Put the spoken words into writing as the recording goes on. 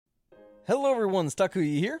Hello everyone,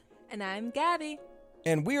 Stakuyi here. And I'm Gabby.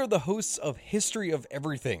 And we are the hosts of History of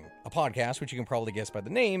Everything, a podcast which you can probably guess by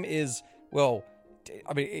the name is, well,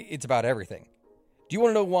 it's about everything. Do you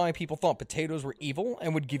want to know why people thought potatoes were evil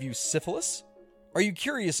and would give you syphilis? Are you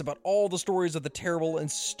curious about all the stories of the terrible and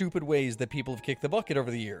stupid ways that people have kicked the bucket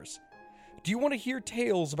over the years? Do you want to hear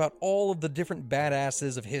tales about all of the different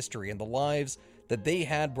badasses of history and the lives that they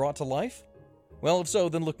had brought to life? Well, if so,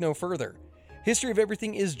 then look no further. History of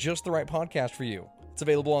Everything is just the right podcast for you. It's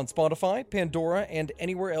available on Spotify, Pandora, and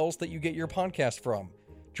anywhere else that you get your podcast from.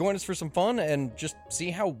 Join us for some fun and just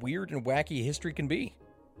see how weird and wacky history can be.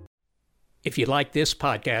 If you like this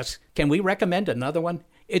podcast, can we recommend another one?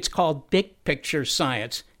 It's called Big Picture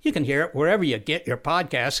Science. You can hear it wherever you get your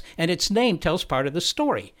podcasts, and its name tells part of the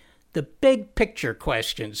story. The big picture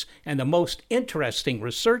questions and the most interesting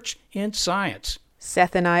research in science.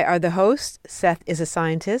 Seth and I are the hosts. Seth is a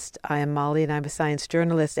scientist. I am Molly, and I'm a science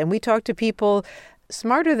journalist. And we talk to people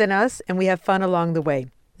smarter than us, and we have fun along the way.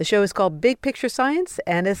 The show is called Big Picture Science,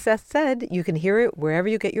 and as Seth said, you can hear it wherever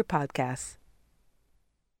you get your podcasts.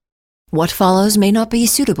 What follows may not be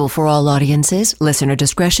suitable for all audiences. Listener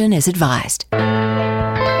discretion is advised.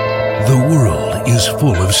 The world is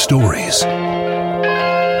full of stories.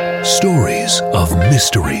 Stories of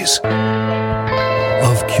mysteries,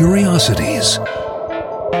 of curiosities,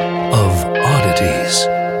 of oddities.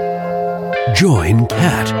 Join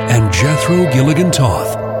Kat and Jethro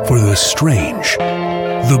Gilligan-Toth for the strange,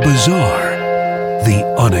 the bizarre, the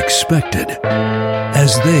unexpected,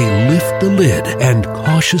 as they lift the lid and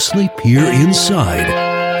cautiously peer inside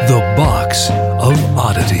the box of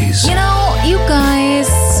oddities. You know, you guys,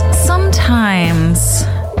 sometimes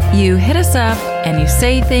you hit us up and you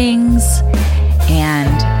say things,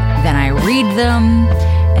 and then I read them,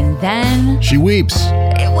 and then... She weeps.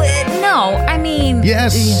 No, I mean...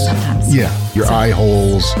 Yes. Sometimes. Yeah, your eye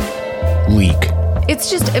holes leak.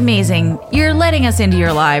 It's just amazing. You're letting us into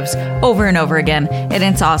your lives over and over again, and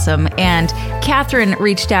it's awesome. And Catherine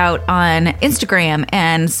reached out on Instagram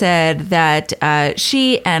and said that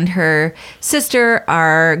she and her sister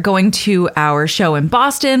are going to our show in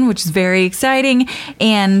Boston, which is very exciting.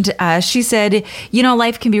 And she said, you know,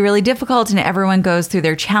 life can be really difficult and everyone goes through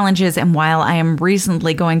their challenges. And while I am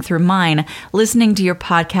recently going through mine, listening to your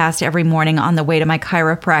podcast every morning on the way to my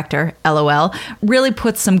chiropractor, LOL, really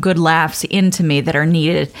puts some good laughs into me that are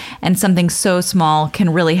needed, and something so small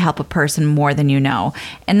can really help a person more than you know.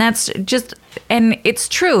 And that's just, and it's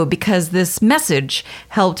true, because this message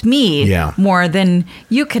helped me more than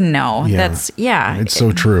you can know. It's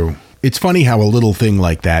so true. It's funny how a little thing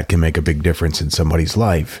like that can make a big difference in somebody's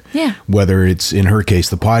life. Yeah. Whether it's, in her case,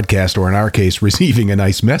 the podcast, or in our case, receiving a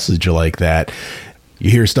nice message like that.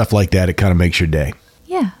 You hear stuff like that, it kind of makes your day.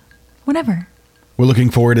 Yeah, whatever. We're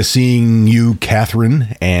looking forward to seeing you,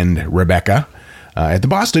 Catherine and Rebecca, at the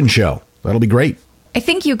Boston show. That'll be great. I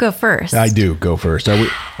think you go first. I do go first.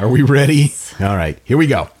 Are we ready? All right, here we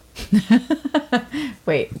go.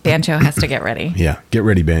 Wait, Banjo has to get ready. Yeah, get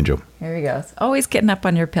ready, Banjo. Here he goes. Always getting up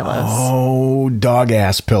on your pillows. Oh, dog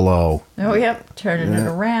ass pillow. Oh, yep. Turning it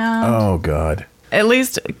around. Oh, God. At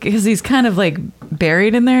least because he's kind of like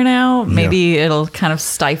buried in there now. Maybe it'll kind of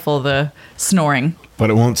stifle the snoring.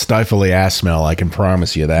 But it won't stifle the ass smell, I can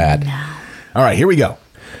promise you that. No. All right, here we go.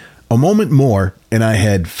 A moment more, and I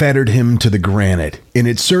had fettered him to the granite. In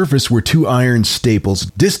its surface were two iron staples,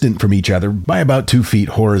 distant from each other by about 2 feet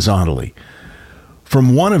horizontally.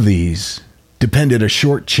 From one of these depended a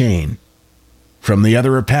short chain. From the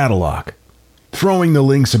other, a padlock. Throwing the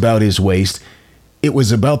links about his waist, it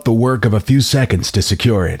was about the work of a few seconds to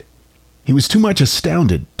secure it. He was too much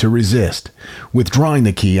astounded to resist. Withdrawing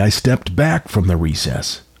the key, I stepped back from the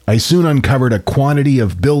recess. I soon uncovered a quantity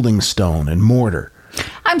of building stone and mortar.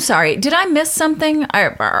 I'm sorry. Did I miss something?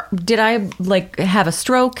 Did I have a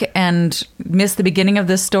stroke and miss the beginning of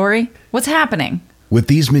this story? What's happening? With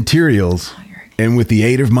these materials, and with the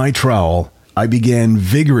aid of my trowel, I began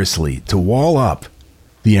vigorously to wall up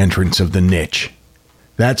the entrance of the niche.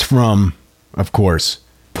 That's from, of course,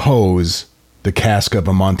 Poe's The Cask of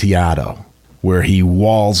Amontillado, where he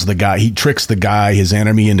walls the guy, he tricks the guy, his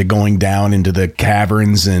enemy, into going down into the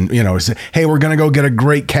caverns and, say, hey, we're going to go get a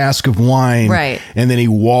great cask of wine. Right. And then he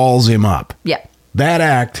walls him up. Yeah. That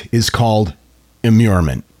act is called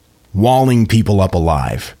immurement, walling people up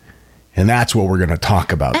alive. And that's what we're going to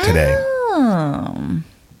talk about today. Oh,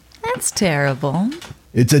 that's terrible.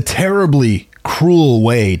 It's a terribly cruel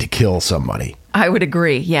way to kill somebody. I would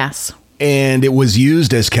agree, yes. And it was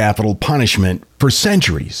used as capital punishment for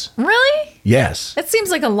centuries. Really? Yes. That seems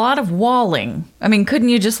like a lot of walling. I mean, couldn't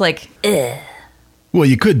you just Well,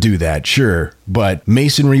 you could do that, sure. But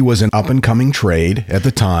masonry was an up-and-coming trade at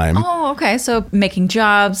the time. Oh, Oh, okay. So making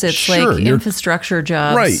jobs, it's Sure, like infrastructure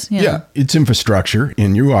jobs. Right. Yeah. It's infrastructure,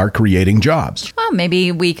 and you are creating jobs. Well,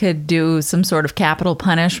 maybe we could do some sort of capital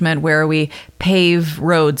punishment where we pave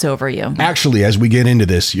roads over you. Actually, as we get into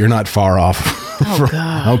this, you're not far off. Oh,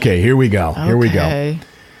 God. Okay, here we go. Here we go. Okay.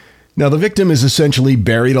 Now, the victim is essentially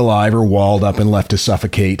buried alive or walled up and left to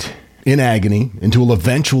suffocate in agony until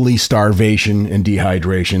eventually starvation and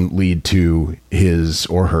dehydration lead to his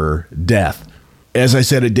or her death. As I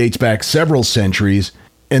said, it dates back several centuries,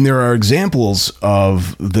 and there are examples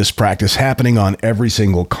of this practice happening on every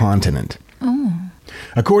single continent. Oh.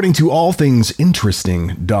 According to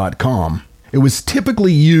allthingsinteresting.com, it was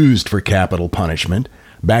typically used for capital punishment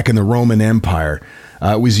back in the Roman Empire.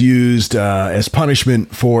 It was used as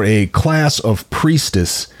punishment for a class of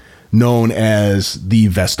priestess known as the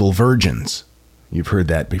Vestal Virgins. You've heard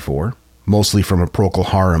that before, mostly from a Procol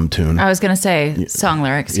Harum tune. I was going to say song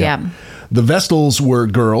lyrics, yeah. The Vestals were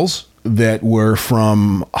girls that were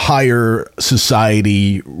from higher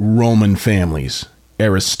society Roman families,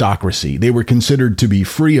 aristocracy. They were considered to be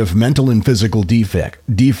free of mental and physical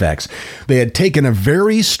defects. They had taken a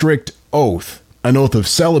very strict oath, an oath of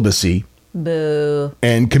celibacy, Boo.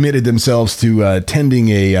 and committed themselves to tending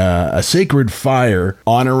a sacred fire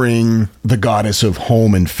honoring the goddess of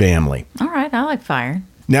home and family. All right, I like fire.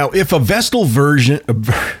 Now, if a Vestal virgin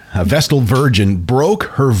broke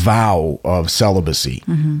her vow of celibacy,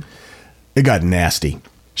 it got nasty.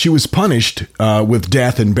 She was punished with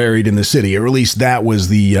death and buried in the city, or at least that was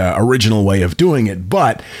the original way of doing it.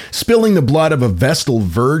 But spilling the blood of a Vestal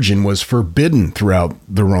virgin was forbidden throughout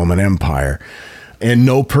the Roman Empire, and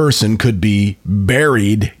no person could be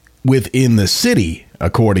buried within the city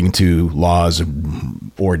according to laws,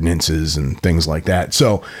 ordinances, and things like that.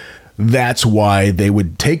 So that's why they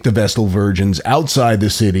would take the Vestal Virgins outside the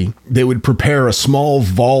city. They would prepare a small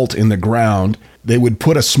vault in the ground. They would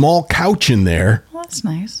put a small couch in there. Well, that's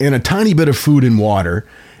nice. And a tiny bit of food and water.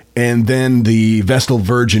 And then the Vestal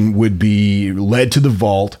Virgin would be led to the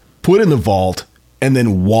vault, put in the vault, and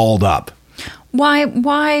then walled up. Why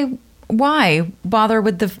bother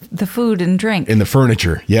with the food and drink? In the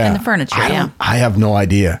furniture, yeah. In the furniture, I have no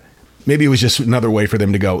idea. Maybe it was just another way for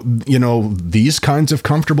them to go, these kinds of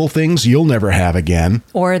comfortable things you'll never have again.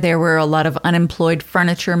 Or there were a lot of unemployed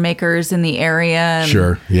furniture makers in the area. And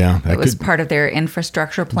sure, yeah. It was part of their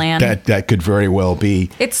infrastructure plan. That could very well be.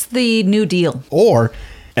 It's the New Deal. Or,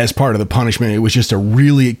 as part of the punishment, it was just a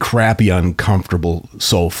really crappy, uncomfortable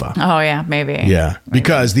sofa. Oh, yeah, maybe. Yeah,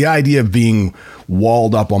 because the idea of being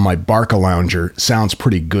walled up on my Barca-lounger sounds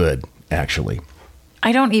pretty good, actually.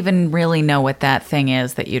 I don't even really know what that thing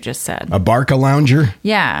is that you just said. A Barca-lounger?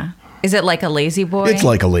 Yeah. Is it like a lazy boy? It's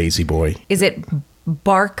like a lazy boy. Is it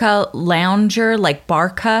Barca-lounger, like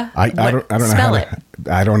Barca? I don't know spell it.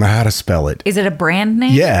 I don't know how to spell it. Is it a brand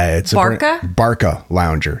name? Yeah, it's Barca?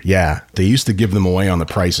 Barca-lounger, yeah. They used to give them away on The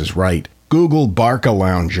Price is Right. Google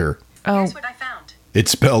Barca-lounger. Oh. Here's what I found. It's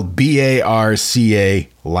spelled B-A-R-C-A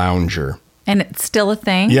lounger. And it's still a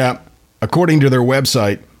thing? Yeah. According to their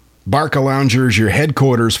website, Barca-lounger is your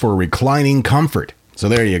headquarters for reclining comfort. So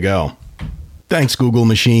there you go. Thanks, Google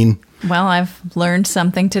machine. Well, I've learned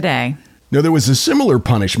something today. Now, there was a similar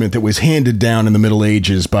punishment that was handed down in the Middle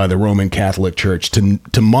Ages by the Roman Catholic Church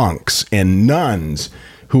to monks and nuns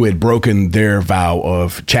who had broken their vow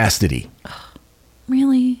of chastity.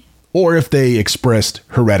 Really? Or if they expressed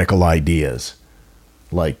heretical ideas,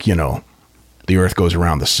 like, the earth goes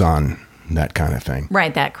around the sun, that kind of thing.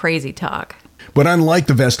 Right, that crazy talk. But unlike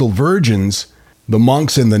the Vestal Virgins, the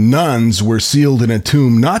monks and the nuns were sealed in a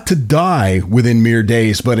tomb not to die within mere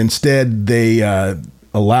days, but instead they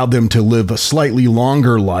allowed them to live a slightly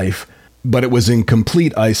longer life, but it was in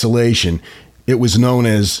complete isolation. It was known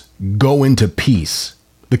as go into peace.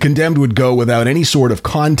 The condemned would go without any sort of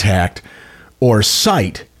contact or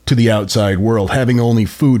sight to the outside world, having only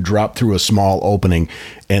food drop through a small opening,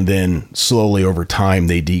 and then slowly over time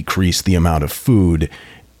they decreased the amount of food,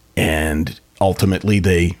 and ultimately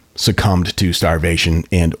they succumbed to starvation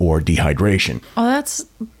and or dehydration. Oh, that's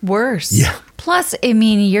worse. Yeah. Plus, I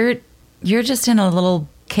mean, you're just in a little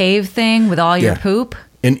cave thing with all your poop.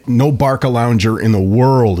 And no Barca-lounger in the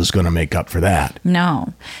world is going to make up for that.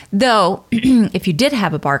 No. Though, if you did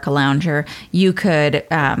have a Barca-lounger, you could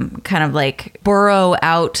kind of like burrow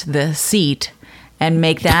out the seat and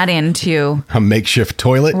make that into a makeshift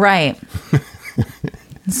toilet. Right.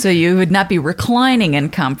 So you would not be reclining in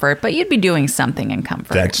comfort, but you'd be doing something in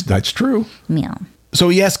comfort. That's true. Yeah. So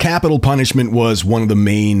yes, capital punishment was one of the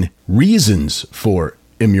main reasons for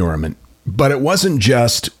immurement. But it wasn't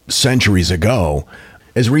just centuries ago.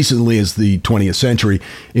 as recently as the 20th century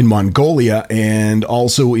in Mongolia and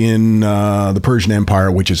also in the Persian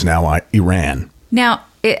Empire, which is now Iran. Now,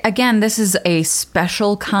 again, this is a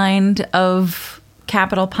special kind of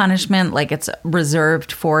capital punishment, like it's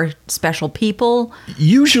reserved for special people.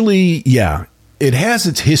 Usually, yeah. It has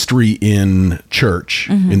its history in church,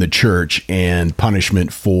 in the church, and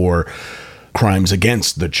punishment for crimes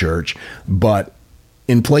against the church. But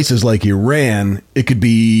in places like Iran, it could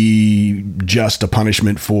be just a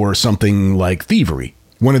punishment for something like thievery.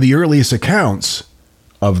 One of the earliest accounts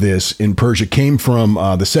of this in Persia came from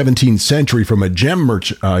the 17th century from a gem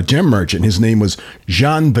merchant. His name was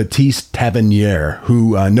Jean-Baptiste Tavernier,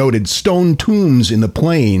 who noted stone tombs in the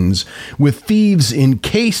plains with thieves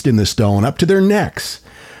encased in the stone up to their necks.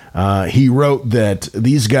 He wrote that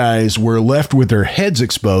these guys were left with their heads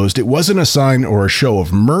exposed. It wasn't a sign or a show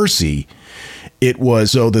of mercy. It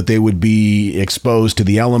was so that they would be exposed to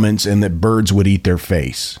the elements and that birds would eat their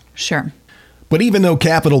face. Sure. But even though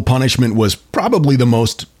capital punishment was probably the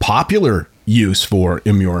most popular use for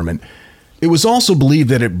immurement, it was also believed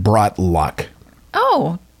that it brought luck.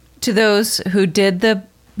 Oh, to those who did the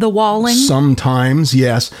walling? Sometimes,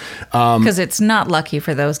 yes. Because it's not lucky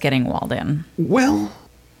for those getting walled in. Well,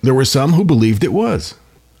 there were some who believed it was.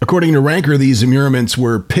 According to Ranker, these immurements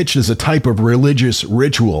were pitched as a type of religious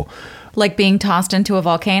ritual. Like being tossed into a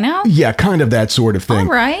volcano? Yeah, kind of that sort of thing.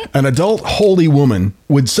 All right. An adult holy woman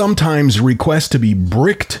would sometimes request to be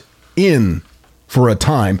bricked in for a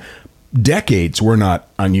time. Decades were not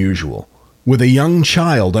unusual. With a young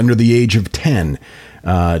child under the age of 10,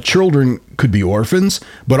 children could be orphans,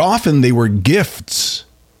 but often they were gifts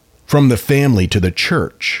from the family to the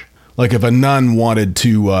church. Like if a nun wanted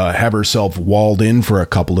to have herself walled in for a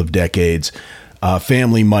couple of decades, a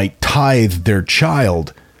family might tithe their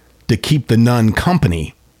child to keep the nun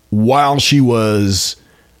company while she was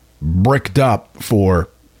bricked up for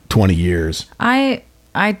 20 years. I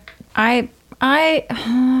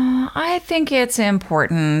think it's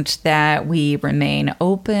important that we remain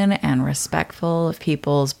open and respectful of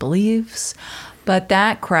people's beliefs, but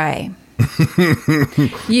that cry,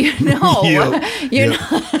 you know.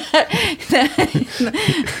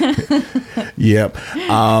 Yep.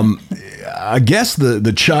 I guess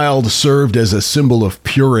the child served as a symbol of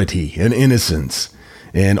purity and innocence,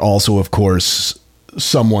 and also, of course,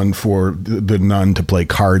 someone for the nun to play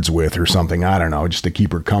cards with or something. I don't know, just to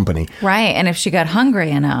keep her company. Right, and if she got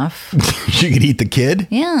hungry enough, she could eat the kid?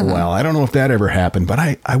 Yeah. Well, I don't know if that ever happened, but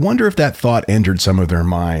I wonder if that thought entered some of their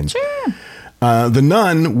minds. Sure. The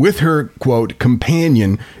nun, with her, quote,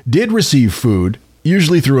 companion, did receive food,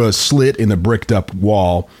 usually through a slit in the bricked-up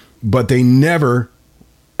wall, but they never,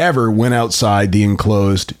 ever went outside the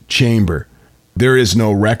enclosed chamber. There is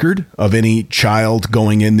no record of any child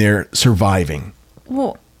going in there surviving.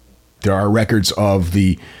 Well, there are records of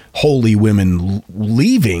the holy women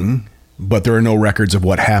leaving, but there are no records of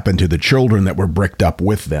what happened to the children that were bricked up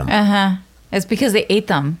with them. It's because they ate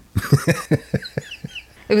them.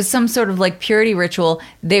 It was some sort of like purity ritual.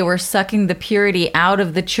 They were sucking the purity out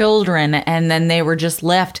of the children, and then they were just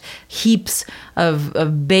left heaps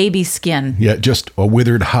of baby skin. Yeah, just a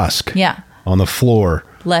withered husk. Yeah. On the floor.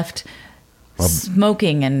 Left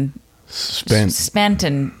smoking and spent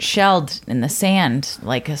and shelled in the sand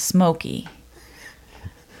like a smoky.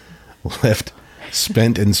 Left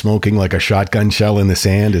spent and smoking like a shotgun shell in the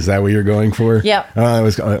sand. Is that what you're going for? Yep.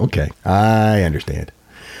 Okay. I understand.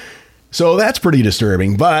 So that's pretty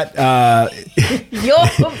disturbing, but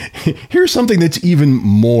here's something that's even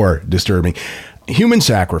more disturbing. Human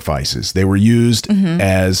sacrifices. They were used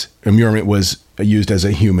as, immurement was used as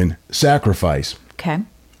a human sacrifice. Okay.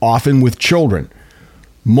 Often with children,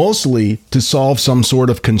 mostly to solve some sort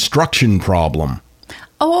of construction problem.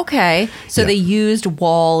 Oh, okay. So they used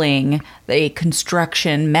walling, the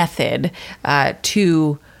construction method,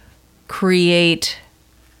 to create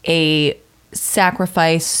a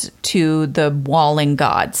sacrifice to the walling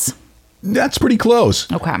gods. That's pretty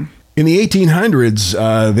close. Okay. In the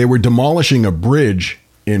 1800s, they were demolishing a bridge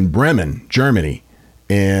in Bremen, Germany,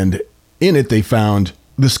 and in it they found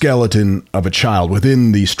the skeleton of a child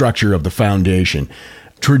within the structure of the foundation.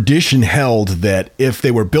 Tradition held that if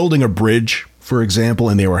they were building a bridge, for example,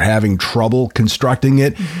 and they were having trouble constructing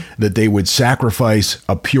it, that they would sacrifice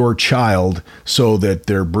a pure child so that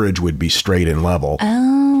their bridge would be straight and level.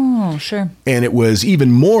 Oh, sure. And it was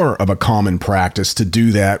even more of a common practice to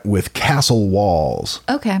do that with castle walls.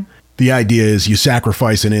 Okay. The idea is you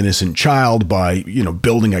sacrifice an innocent child by,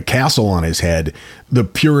 building a castle on his head. The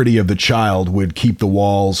purity of the child would keep the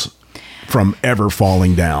walls from ever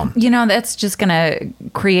falling down. You know, that's just going to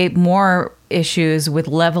create more issues with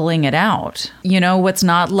leveling it out. You know what's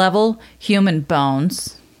not level? Human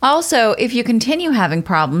bones. Also, if you continue having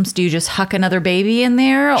problems, do you just huck another baby in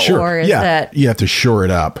there? Sure. Or is yeah. that... You have to shore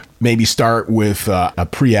it up. Maybe start with a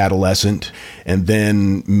pre-adolescent and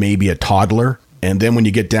then maybe a toddler. And then when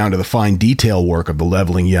you get down to the fine detail work of the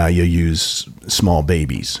leveling, you use small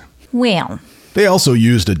babies. Well... They also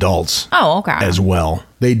used adults as well.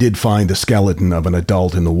 They did find the skeleton of an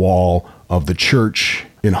adult in the wall of the church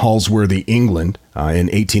in Halsworthy, England. In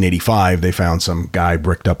 1885, they found some guy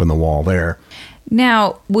bricked up in the wall there.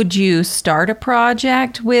 Now, would you start a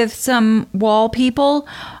project with some wall people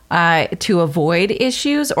to avoid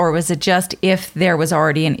issues, or was it just if there was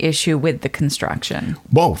already an issue with the construction?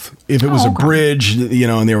 Both. If it was a bridge,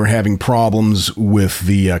 and they were having problems with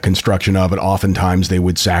the construction of it, oftentimes they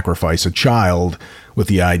would sacrifice a child with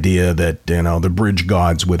the idea that, the bridge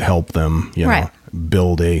gods would help them,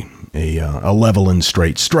 build a level and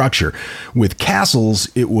straight structure. With castles,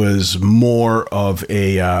 it was more of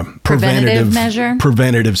a preventative measure,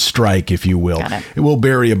 preventative strike, if you will. It will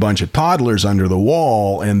bury a bunch of toddlers under the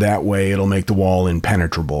wall, and that way it'll make the wall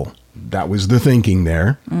impenetrable. That was the thinking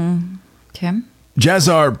there. Okay.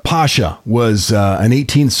 Jazar Pasha was an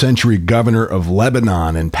 18th century governor of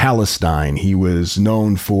Lebanon and Palestine. He was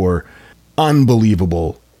known for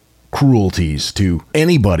unbelievable cruelties to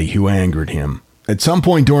anybody who angered him. At some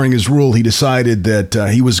point during his rule, he decided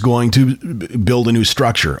that he was going to build a new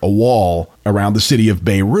structure, a wall around the city of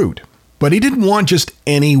Beirut. But he didn't want just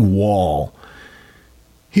any wall.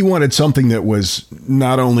 He wanted something that was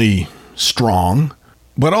not only strong,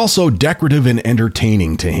 but also decorative and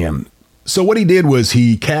entertaining to him. So what he did was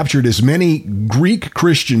he captured as many Greek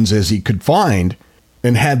Christians as he could find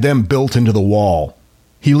and had them built into the wall.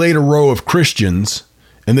 He laid a row of Christians,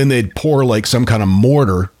 and then they'd pour like some kind of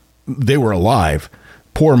mortar. They were alive,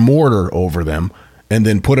 pour mortar over them, and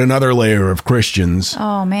then put another layer of Christians.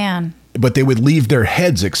 Oh, man. But they would leave their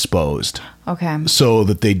heads exposed. Okay. So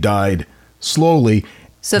that they died slowly.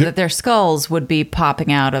 So that their skulls would be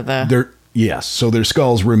popping out of the... Yes, so their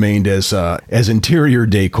skulls remained as interior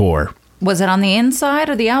decor. Was it on the inside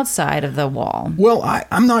or the outside of the wall? Well,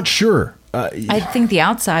 I'm not sure. I think the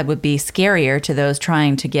outside would be scarier to those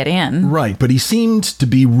trying to get in. Right, but he seemed to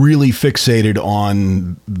be really fixated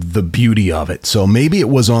on the beauty of it. So maybe it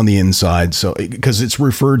was on the inside, because it's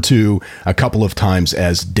referred to a couple of times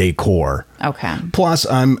as decor. Okay. Plus,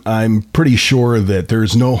 I'm pretty sure that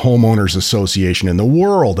there's no homeowners association in the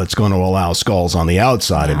world that's going to allow skulls on the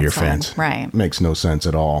outside of your fence. Right. Makes no sense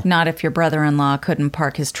at all. Not if your brother-in-law couldn't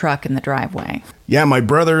park his truck in the driveway. Yeah, my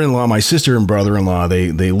brother-in-law, my sister and brother-in-law,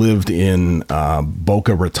 they lived in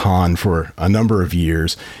Boca Raton for a number of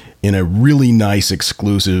years in a really nice,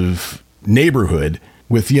 exclusive neighborhood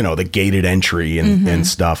with, the gated entry and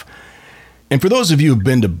stuff. And for those of you who've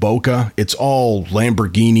been to Boca, it's all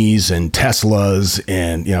Lamborghinis and Teslas.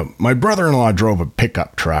 And, my brother-in-law drove a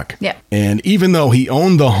pickup truck. Yeah. And even though he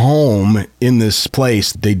owned the home in this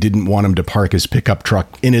place, they didn't want him to park his pickup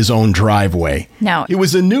truck in his own driveway. No. It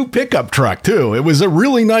was a new pickup truck, too. It was a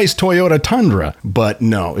really nice Toyota Tundra. But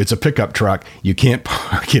no, it's a pickup truck. You can't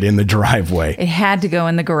park it in the driveway. It had to go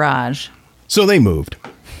in the garage. So they moved.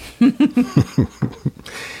 And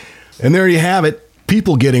there you have it.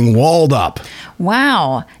 People getting walled up.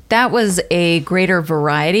 Wow. That was a greater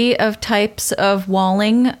variety of types of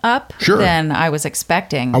walling up than I was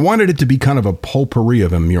expecting. I wanted it to be kind of a potpourri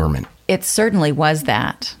of immurement. It certainly was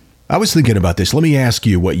that. I was thinking about this. Let me ask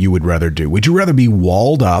you what you would rather do. Would you rather be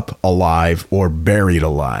walled up alive or buried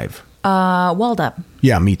alive? Walled up.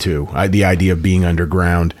 Yeah, me too. The idea of being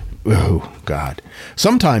underground. Oh, God.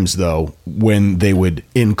 Sometimes, though, when they would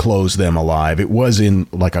enclose them alive, it was in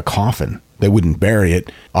like a coffin. They wouldn't bury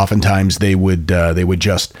it. Oftentimes, they would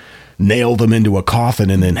just nail them into a coffin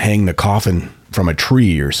and then hang the coffin from a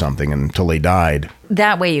tree or something until they died.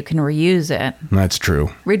 That way you can reuse it. That's true.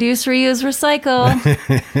 Reduce, reuse, recycle.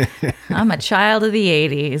 I'm a child of the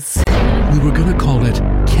 80s. We were going to call it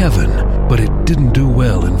Kevin, but it didn't do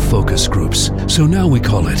well in focus groups. So now we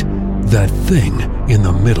call it That Thing in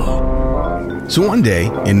the Middle. So one day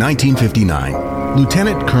in 1959,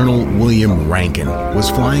 Lieutenant Colonel William Rankin was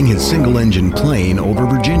flying his single-engine plane over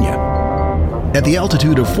Virginia. At the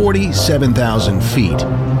altitude of 47,000 feet,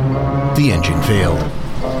 the engine failed.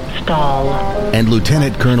 Stall. And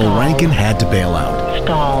Lieutenant Colonel Rankin had to bail out.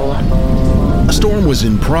 Stall. A storm was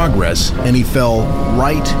in progress, and he fell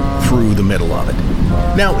right through the middle of it.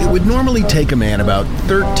 Now, it would normally take a man about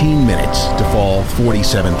 13 minutes to fall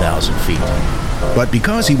 47,000 feet. But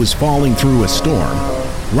because he was falling through a storm,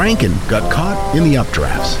 Rankin got caught in the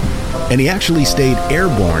updrafts. and he actually stayed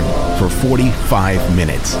airborne for 45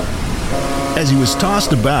 minutes. As he was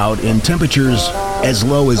tossed about in temperatures as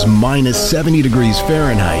low as minus 70 degrees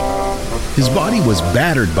Fahrenheit, his body was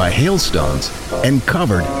battered by hailstones and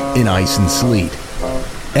covered in ice and sleet.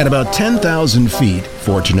 At about 10,000 feet,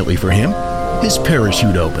 fortunately for him, his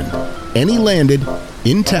parachute opened, and he landed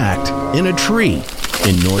intact in a tree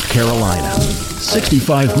in North Carolina,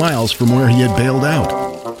 65 miles from where he had bailed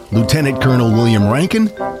out. Lieutenant Colonel William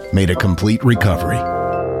Rankin made a complete recovery.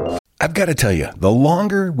 I've got to tell you, the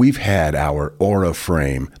longer we've had our Aura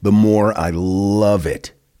frame, the more I love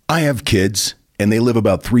it. I have kids, and they live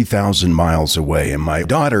about 3,000 miles away, and my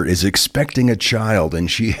daughter is expecting a child, and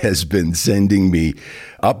she has been sending me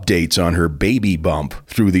updates on her baby bump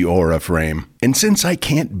through the Aura frame. And since I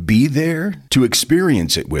can't be there to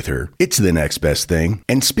experience it with her, it's the next best thing.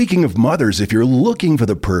 And speaking of mothers, if you're looking for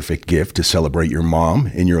the perfect gift to celebrate your mom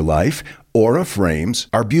in your life, Aura frames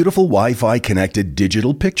are beautiful Wi-Fi connected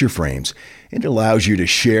digital picture frames. It allows you to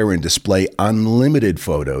share and display unlimited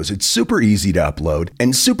photos. It's super easy to upload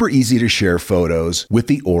and super easy to share photos with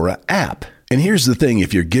the Aura app. And here's the thing,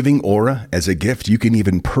 if you're giving Aura as a gift, you can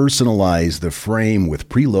even personalize the frame with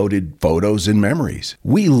preloaded photos and memories.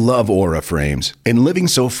 We love Aura frames, and living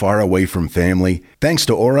so far away from family, thanks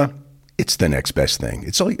to Aura, it's the next best thing.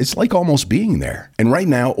 It's like almost being there. And right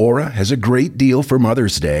now, Aura has a great deal for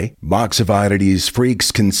Mother's Day. Box of Oddities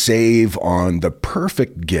freaks can save on the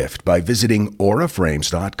perfect gift by visiting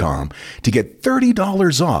auraframes.com to get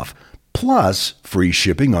 $30 off, plus free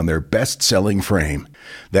shipping on their best-selling frame.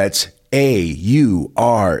 That's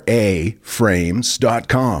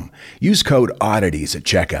AURAFrames.com. Use code oddities at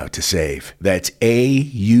checkout to save. That's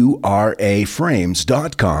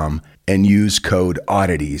AURAFrames.com and use code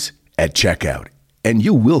oddities at checkout, and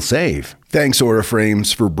you will save. Thanks, Aura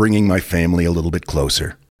Frames, for bringing my family a little bit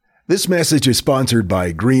closer. This message is sponsored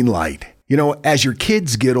by Greenlight. You know, as your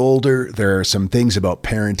kids get older, there are some things about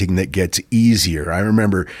parenting that gets easier. I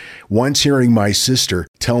remember once hearing my sister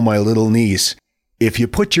tell my little niece, "If you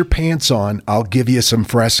put your pants on, I'll give you some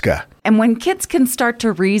Fresca." And when kids can start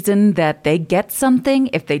to reason that they get something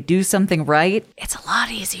if they do something right, it's a lot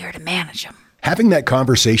easier to manage them. Having that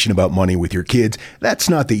conversation about money with your kids, that's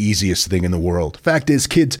not the easiest thing in the world. Fact is,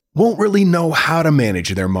 kids won't really know how to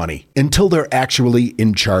manage their money until they're actually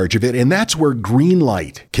in charge of it, and that's where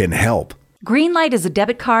Greenlight can help. Greenlight is a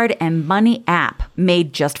debit card and money app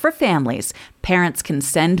made just for families. Parents can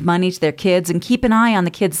send money to their kids and keep an eye on the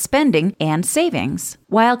kids' spending and savings,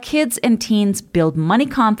 while kids and teens build money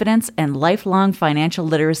confidence and lifelong financial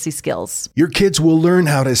literacy skills. Your kids will learn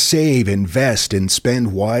how to save, invest, and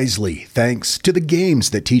spend wisely thanks to the games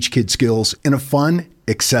that teach kids skills in a fun,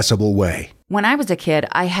 accessible way. When I was a kid,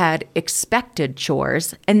 I had expected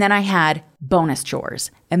chores, and then I had bonus chores.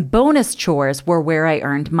 And bonus chores were where I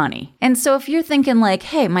earned money. And so if you're thinking like,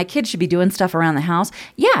 hey, my kids should be doing stuff around the house,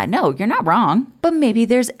 yeah, no, you're not wrong. But maybe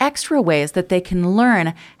there's extra ways that they can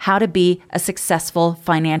learn how to be a successful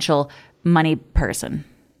financial money person.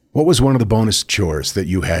 What was one of the bonus chores that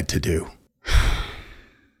you had to do?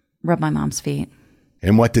 Rub my mom's feet.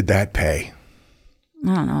 And what did that pay?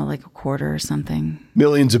 I don't know, like a quarter or something.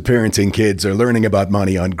 Millions of parents and kids are learning about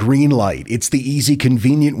money on Greenlight. It's the easy,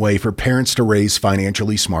 convenient way for parents to raise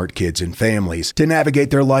financially smart kids and families to navigate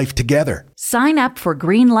their life together. Sign up for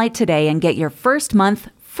Greenlight today and get your first month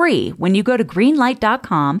free when you go to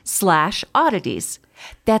greenlight.com/oddities.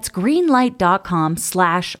 That's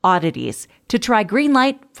greenlight.com/oddities to try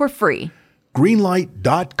Greenlight for free.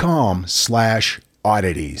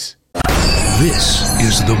 Greenlight.com/oddities. This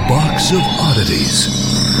is the Box of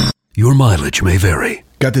Oddities. Your mileage may vary.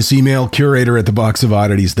 Got this email, curator at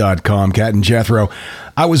theboxofoddities.com, Kat and Jethro.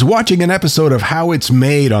 I was watching an episode of How It's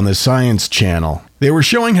Made on the Science Channel. They were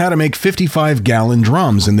showing how to make 55-gallon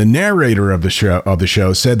drums, and the narrator of the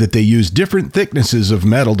show said that they use different thicknesses of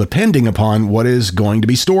metal depending upon what is going to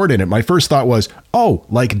be stored in it. My first thought was, oh,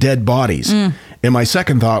 like dead bodies. And my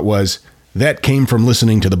second thought was, that came from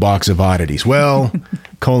listening to the Box of Oddities. Well,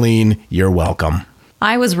 Colleen, you're welcome.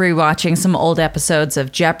 I was rewatching some old episodes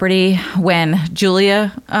of Jeopardy when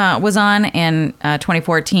Julia was on in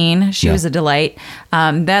 2014. She was a delight.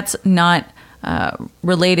 That's not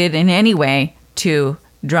related in any way to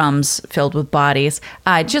drums filled with bodies.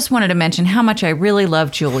 I just wanted to mention how much I really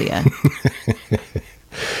love Julia.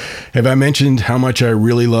 Have I mentioned how much I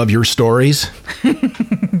really love your stories?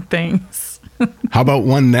 Thanks. How about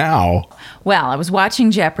one now? Well, I was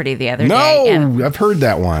watching Jeopardy the other day. No, I've heard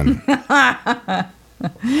that one.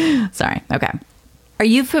 Sorry. Okay. Are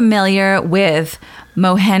you familiar with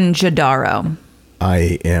Mohenjo-Daro?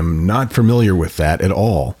 I am not familiar with that at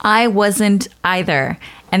all. I wasn't either.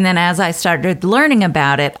 And then as I started learning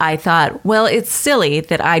about it, I thought, well, it's silly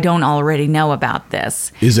that I don't already know about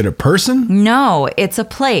this. Is it a person? No, it's a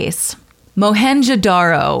place.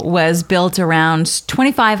 Mohenjo-Daro was built around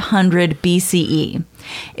 2500 BCE.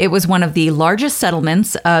 It was one of the largest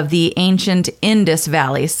settlements of the ancient Indus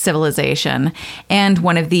Valley civilization and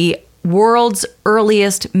one of the world's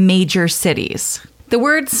earliest major cities. The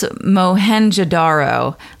words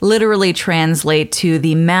Mohenjo-Daro literally translate to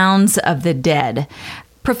the mounds of the dead.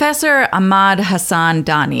 Professor Ahmad Hassan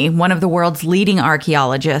Dani, one of the world's leading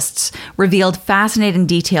archaeologists, revealed fascinating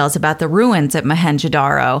details about the ruins at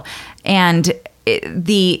Mohenjo-Daro and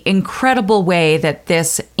the incredible way that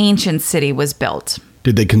this ancient city was built.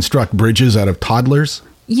 Did they construct bridges out of toddlers?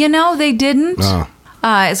 You know, they didn't. Oh.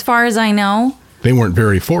 As far as I know. They weren't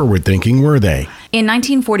very forward-thinking, were they? In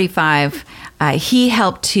 1945, he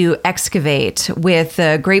helped to excavate with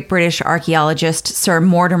the great British archaeologist Sir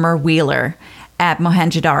Mortimer Wheeler at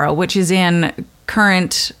Mohenjo-Daro, which is in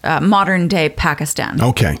current modern-day Pakistan.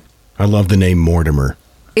 Okay. I love the name Mortimer.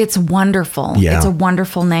 It's wonderful. Yeah. It's a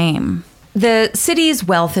wonderful name. The city's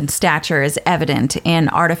wealth and stature is evident in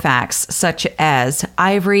artifacts such as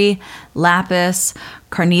ivory, lapis,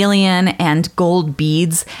 carnelian, and gold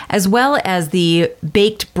beads, as well as the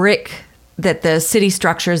baked brick that the city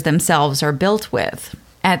structures themselves are built with.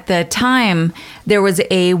 At the time, there was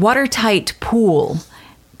a watertight pool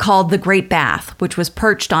called the Great Bath, which was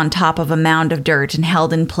perched on top of a mound of dirt and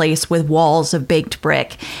held in place with walls of baked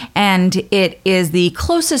brick. And it is the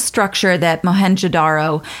closest structure that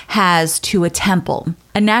Mohenjo-Daro has to a temple.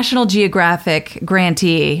 A National Geographic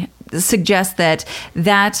grantee suggests that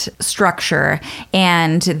that structure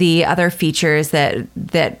and the other features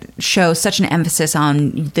that show such an emphasis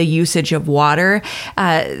on the usage of water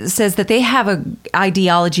says that they have an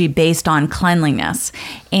ideology based on cleanliness,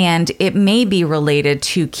 and it may be related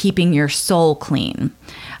to keeping your soul clean.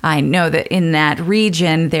 I know that in that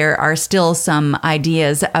region there are still some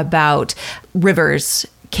ideas about rivers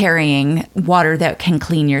carrying water that can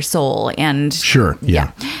clean your soul, and sure,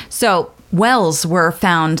 yeah. So wells were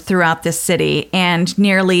found throughout this city, and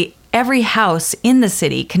nearly every house in the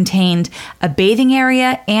city contained a bathing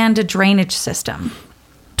area and a drainage system.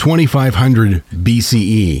 2500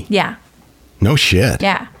 BCE. Yeah. No shit.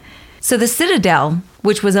 Yeah. So the citadel,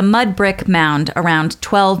 which was a mud brick mound around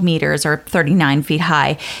 12 meters or 39 feet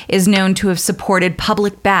high, is known to have supported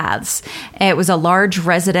public baths. It was a large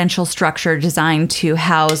residential structure designed to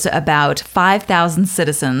house about 5,000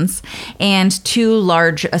 citizens and 2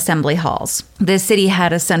 large assembly halls. The city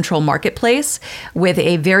had a central marketplace with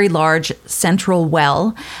a very large central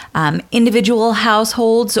well. Individual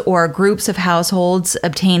households or groups of households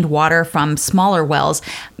obtained water from smaller wells.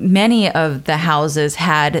 Many of the houses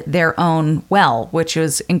had their own well, which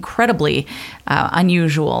was incredibly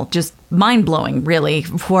unusual, just mind-blowing, really,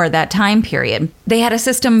 for that time period. They had a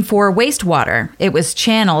system for wastewater. It was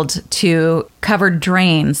channeled to covered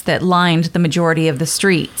drains that lined the majority of the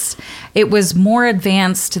streets. It was more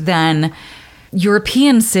advanced than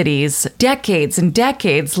European cities decades and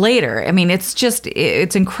decades later. I mean,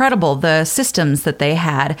 it's incredible, the systems that they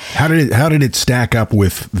had. How did it stack up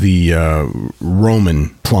with the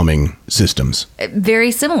Roman plumbing systems?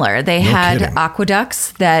 Very similar. They had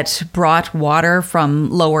aqueducts that brought water from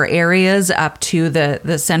lower areas up to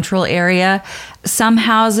the central area. Some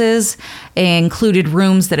houses included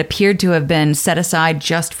rooms that appeared to have been set aside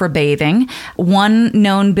just for bathing. One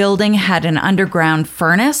known building had an underground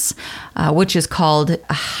furnace, which is called a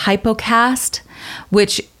hypocast,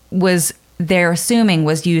 which they're assuming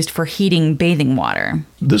was used for heating bathing water.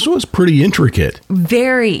 This was pretty intricate.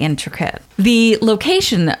 Very intricate. The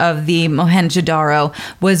location of the Mohenjo-Daro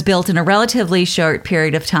was built in a relatively short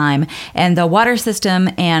period of time, and the water system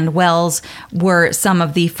and wells were some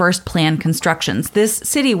of the first planned constructions. This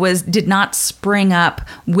city did not spring up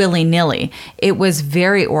willy-nilly. It was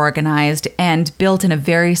very organized and built in a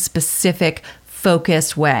very specific,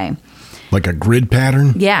 focused way. Like a grid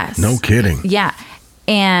pattern? Yes. No kidding. Yeah.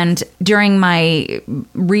 And during my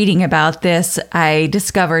reading about this, I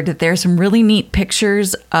discovered that there's some really neat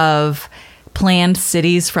pictures of planned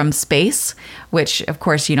cities from space, which, of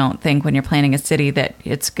course, you don't think when you're planning a city that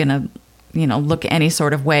it's going to, look any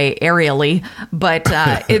sort of way aerially. But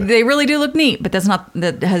they really do look neat. But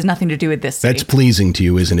that has nothing to do with this city. That's pleasing to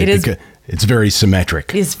you, isn't it? Because it's very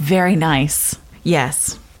symmetric. It's very nice.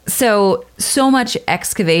 Yes. So much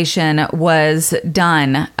excavation was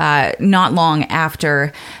done not long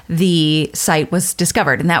after the site was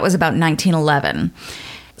discovered, and that was about 1911.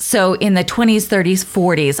 So in the 20s, 30s,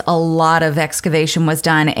 40s, a lot of excavation was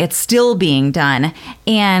done. It's still being done.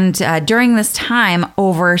 And during this time,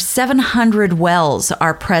 over 700 wells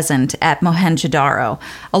are present at Mohenjo-Daro,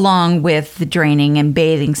 along with the draining and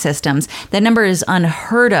bathing systems. That number is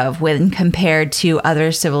unheard of when compared to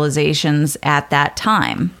other civilizations at that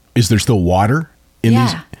time. Is there still water in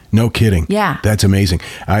these? No kidding. Yeah. That's amazing.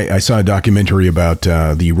 I saw a documentary about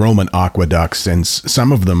the Roman aqueducts, and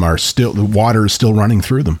some of them are still, the water is still running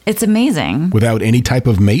through them. It's amazing. Without any type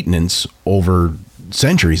of maintenance over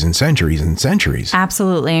centuries and centuries and centuries.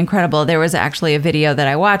 Absolutely incredible. There was actually a video that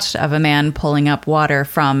I watched of a man pulling up water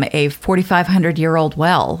from a 4,500-year-old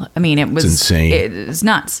well. I mean, it's insane. It was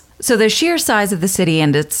nuts. So the sheer size of the city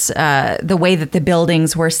and its the way that the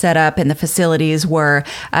buildings were set up and the facilities were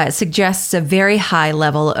suggests a very high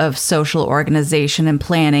level of social organization and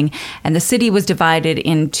planning. And the city was divided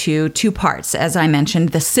into two parts, as I mentioned,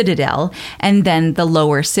 the citadel and then the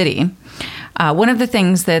lower city. One of the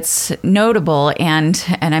things that's notable, and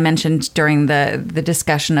I mentioned during the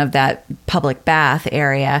discussion of that public bath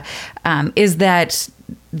area, is that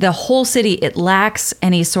the whole city, it lacks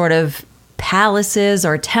any sort of palaces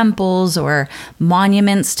or temples or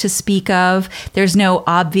monuments to speak of. There's no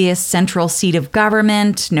obvious central seat of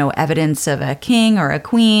government, no evidence of a king or a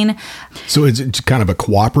queen. So it's kind of a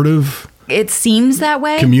cooperative? It seems that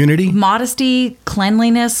way. Community? Modesty,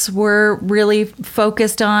 cleanliness were really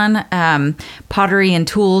focused on. Pottery and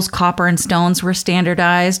tools, copper and stones were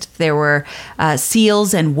standardized. There were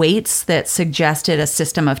seals and weights that suggested a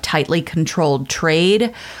system of tightly controlled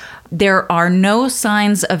trade. There are no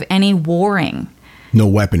signs of any warring. No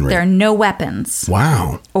weaponry. There are no weapons.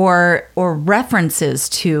 Wow. Or references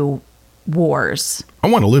to wars. I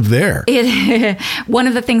want to live there. One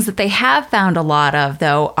of the things that they have found a lot of,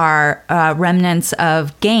 though, are remnants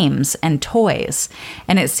of games and toys.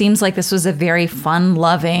 And it seems like this was a very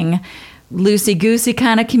fun-loving, loosey-goosey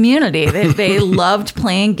kind of community. They loved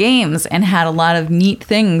playing games and had a lot of neat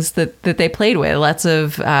things that they played with. Lots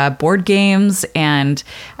of board games and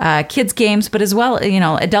kids games, but as well,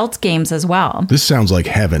 adults games as well. This sounds like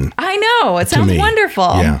heaven. I know. It sounds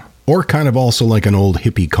wonderful. Yeah. Or kind of also like an old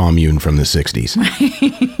hippie commune from the 60s.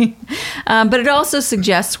 But it also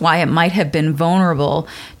suggests why it might have been vulnerable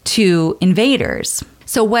to invaders.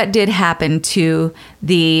 So what did happen to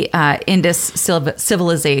the Indus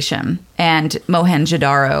civilization and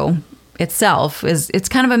Mohenjo-Daro itself it's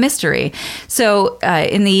kind of a mystery. So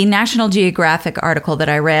in the National Geographic article that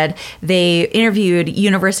I read, they interviewed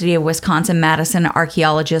University of Wisconsin-Madison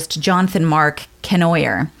archaeologist Jonathan Mark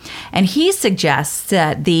Kenoyer, and he suggests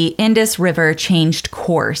that the Indus River changed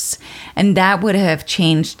course, and that would have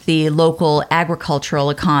changed the local agricultural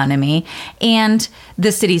economy and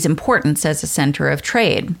the city's importance as a center of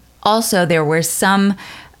trade. Also, there was some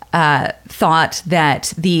thought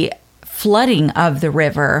that the flooding of the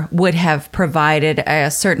river would have provided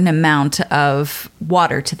a certain amount of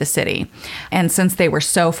water to the city. And since they were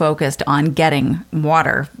so focused on getting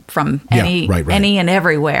water from any and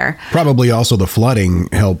everywhere. Probably also the flooding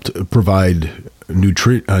helped provide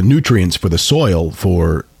nutrients for the soil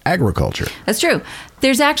for agriculture. That's true.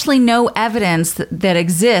 There's actually no evidence that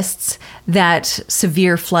exists that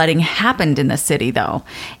severe flooding happened in the city, though.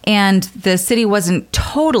 And the city wasn't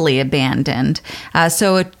totally abandoned.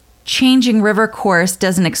 So changing river course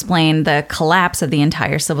doesn't explain the collapse of the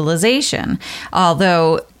entire civilization,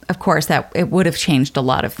 although, of course, that it would have changed a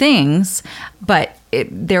lot of things. But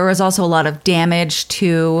there was also a lot of damage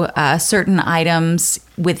to certain items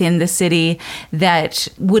within the city that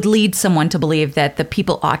would lead someone to believe that the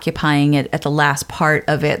people occupying it at the last part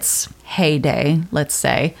of its heyday, let's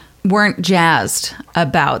say, weren't jazzed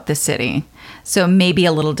about the city. So maybe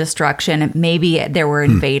a little destruction, maybe there were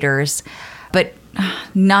invaders, but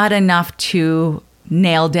not enough to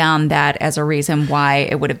nail down that as a reason why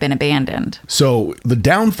it would have been abandoned. So the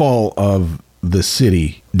downfall of the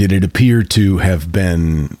city, did it appear to have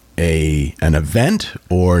been an event,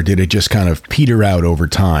 or did it just kind of peter out over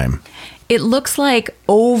time? It looks like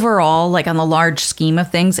overall, like on the large scheme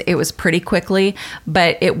of things, it was pretty quickly,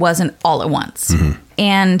 but it wasn't all at once. Mm-hmm.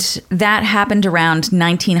 And that happened around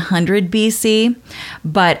 1900 BC.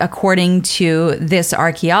 But according to this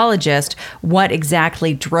archaeologist, what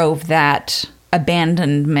exactly drove that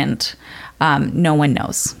abandonment No one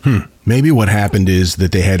knows. Maybe what happened is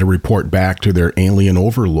that they had to report back to their alien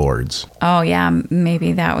overlords. Oh, yeah.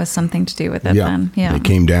 Maybe that was something to do with it then. Yeah. They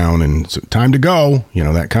came down and so, time to go,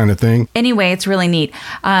 that kind of thing. Anyway, it's really neat.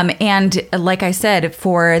 And like I said,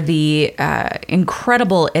 for the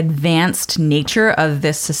incredible advanced nature of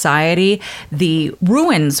this society, the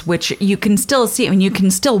ruins, which you can still see, you can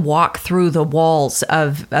still walk through the walls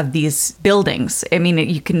of these buildings.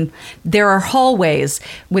 There are hallways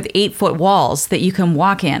with 8-foot walls that you can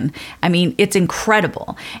walk in. It's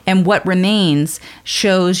incredible. And what remains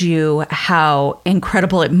shows you how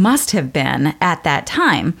incredible it must have been at that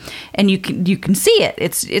time. And you can see it.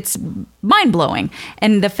 It's mind-blowing.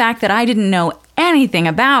 And the fact that I didn't know anything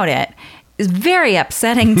about it is very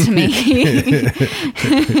upsetting to me.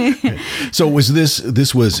 So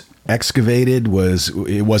this was excavated?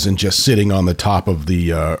 It wasn't just sitting on the top of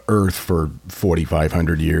the earth for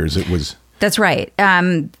 4,500 years. It was... That's right.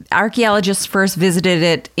 Archaeologists first visited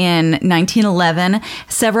it in 1911.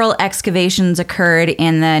 Several excavations occurred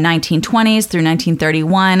in the 1920s through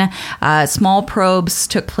 1931. Small probes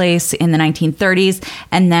took place in the 1930s,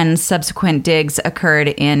 and then subsequent digs occurred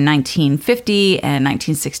in 1950 and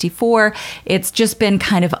 1964. It's just been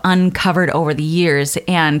kind of uncovered over the years,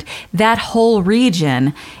 and that whole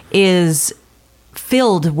region is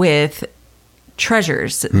filled with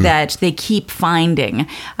treasures that they keep finding.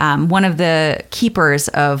 One of the keepers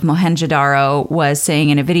of Mohenjo-Daro was saying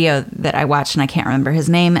in a video that I watched, and I can't remember his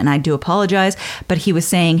name, and I do apologize, but he was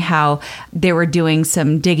saying how they were doing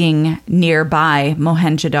some digging nearby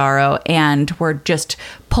Mohenjo-Daro and were just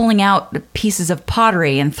pulling out pieces of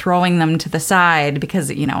pottery and throwing them to the side because,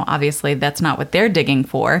 obviously that's not what they're digging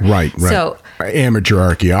for. Right. So amateur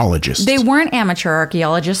archaeologists. They weren't amateur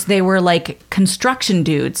archaeologists. They were like construction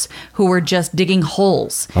dudes who were just digging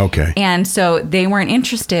holes. Okay. And so they weren't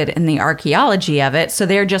interested in the archaeology of it. So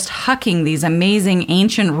they're just hucking these amazing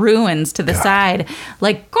ancient ruins to the side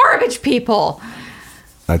like garbage people.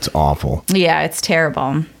 That's awful. Yeah, it's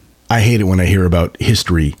terrible. I hate it when I hear about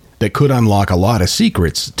history that could unlock a lot of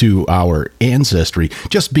secrets to our ancestry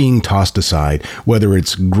just being tossed aside, whether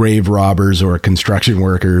it's grave robbers or construction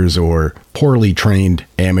workers or poorly trained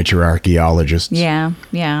amateur archaeologists. Yeah.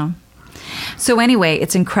 So anyway,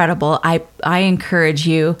 it's incredible. I encourage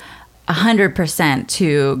you 100%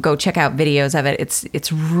 to go check out videos of it.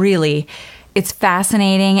 It's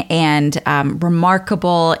fascinating and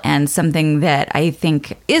remarkable and something that I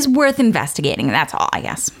think is worth investigating. That's all, I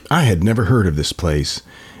guess. I had never heard of this place.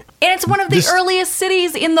 And it's one of the earliest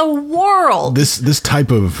cities in the world. This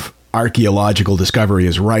type of archaeological discovery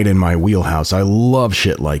is right in my wheelhouse. I love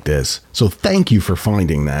shit like this. So thank you for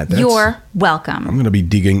finding that. You're welcome. I'm going to be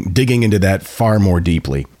digging into that far more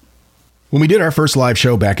deeply. When we did our first live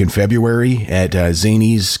show back in February at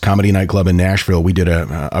Zany's Comedy Nightclub in Nashville, we did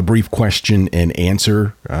a brief question and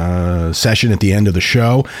answer session at the end of the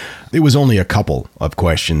show. It was only a couple of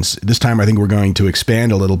questions. This time I think we're going to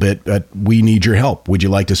expand a little bit, but we need your help. Would you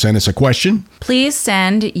like to send us a question? Please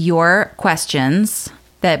send your questions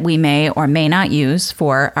that we may or may not use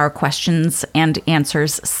for our questions and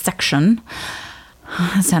answers section.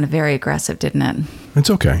 That sounded very aggressive, didn't it? It's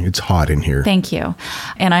okay. It's hot in here. Thank you.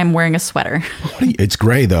 And I'm wearing a sweater. It's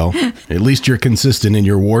gray, though. At least you're consistent in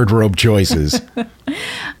your wardrobe choices.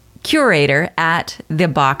 Curator at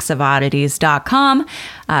theboxofoddities.com.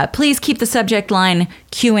 Please keep the subject line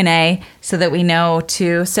Q&A so that we know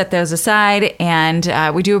to set those aside.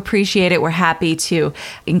 And we do appreciate it. We're happy to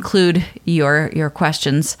include your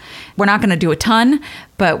questions. We're not going to do a ton,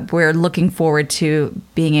 but we're looking forward to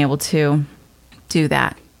being able to do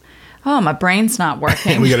that. Oh, my brain's not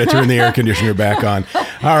working. We got to turn the air conditioner back on.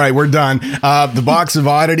 All right, we're done. The Box of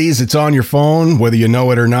Oddities, it's on your phone, whether you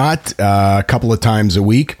know it or not, a couple of times a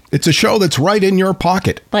week. It's a show that's right in your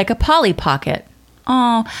pocket. Like a Polly Pocket.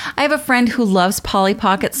 Oh, I have a friend who loves Polly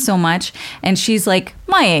Pockets so much, and she's like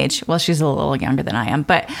my age. Well, she's a little younger than I am,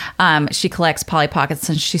 but she collects Polly Pockets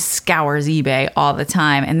and she scours eBay all the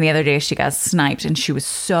time. And the other day she got sniped and she was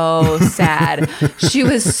so sad. She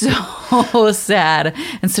was so sad.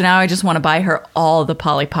 And so now I just want to buy her all the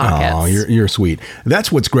Polly Pockets. Oh, you're sweet.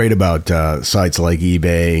 That's what's great about sites like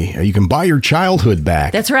eBay. You can buy your childhood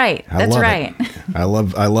back. That's right. That's right. I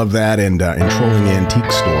love that, and trolling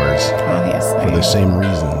antique stores. Obviously. For the same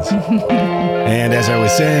reasons. And as I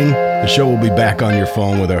was saying, the show will be back on your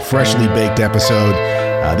phone with a freshly baked episode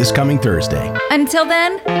this coming Thursday. Until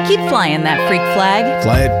then, keep flying that freak flag.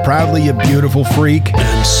 Fly it proudly, you beautiful freak.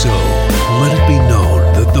 And so, let it be known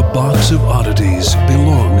that the Box of Oddities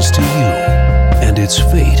belongs to you, and its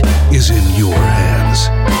fate is in your hands.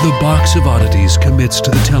 The Box of Oddities commits to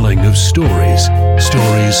the telling of stories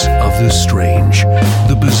of the strange,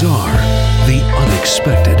 the bizarre, the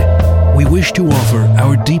unexpected. We wish to offer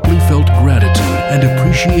our deeply felt gratitude and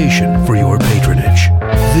appreciation for your patronage.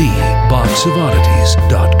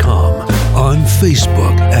 TheBoxOfOddities.com. On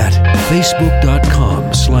Facebook at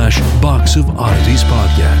Facebook.com/Box of Oddities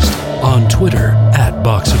Podcast. On Twitter at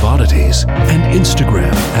Box of Oddities. And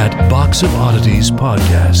Instagram at Box of Oddities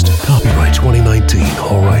Podcast. Copyright 2019.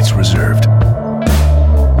 All rights reserved.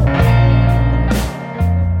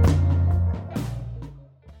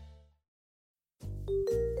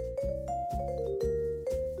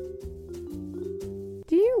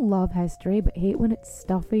 Do you love history but hate when it's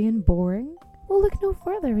stuffy and boring? Well, look no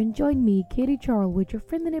further and join me, Katie Charlwood, your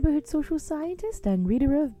friendly neighbourhood social scientist and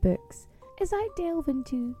reader of books, as I delve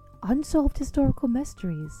into unsolved historical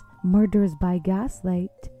mysteries, murders by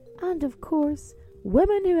gaslight, and of course,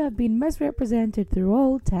 women who have been misrepresented through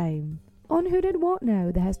all time. On Who Did What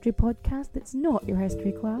Now, the history podcast that's not your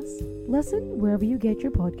history class. Listen wherever you get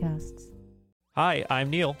your podcasts. Hi, I'm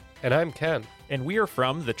Neil. And I'm Ken. And we are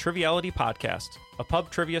from the Triviality Podcast, a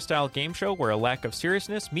pub trivia-style game show where a lack of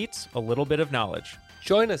seriousness meets a little bit of knowledge.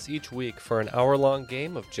 Join us each week for an hour-long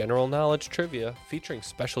game of general knowledge trivia featuring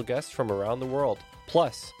special guests from around the world,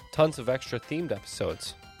 plus tons of extra themed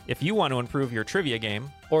episodes. If you want to improve your trivia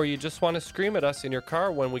game, or you just want to scream at us in your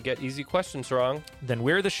car when we get easy questions wrong, then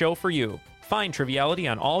we're the show for you. Find Triviality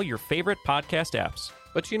on all your favorite podcast apps.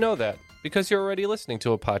 But you know that, because you're already listening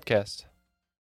to a podcast.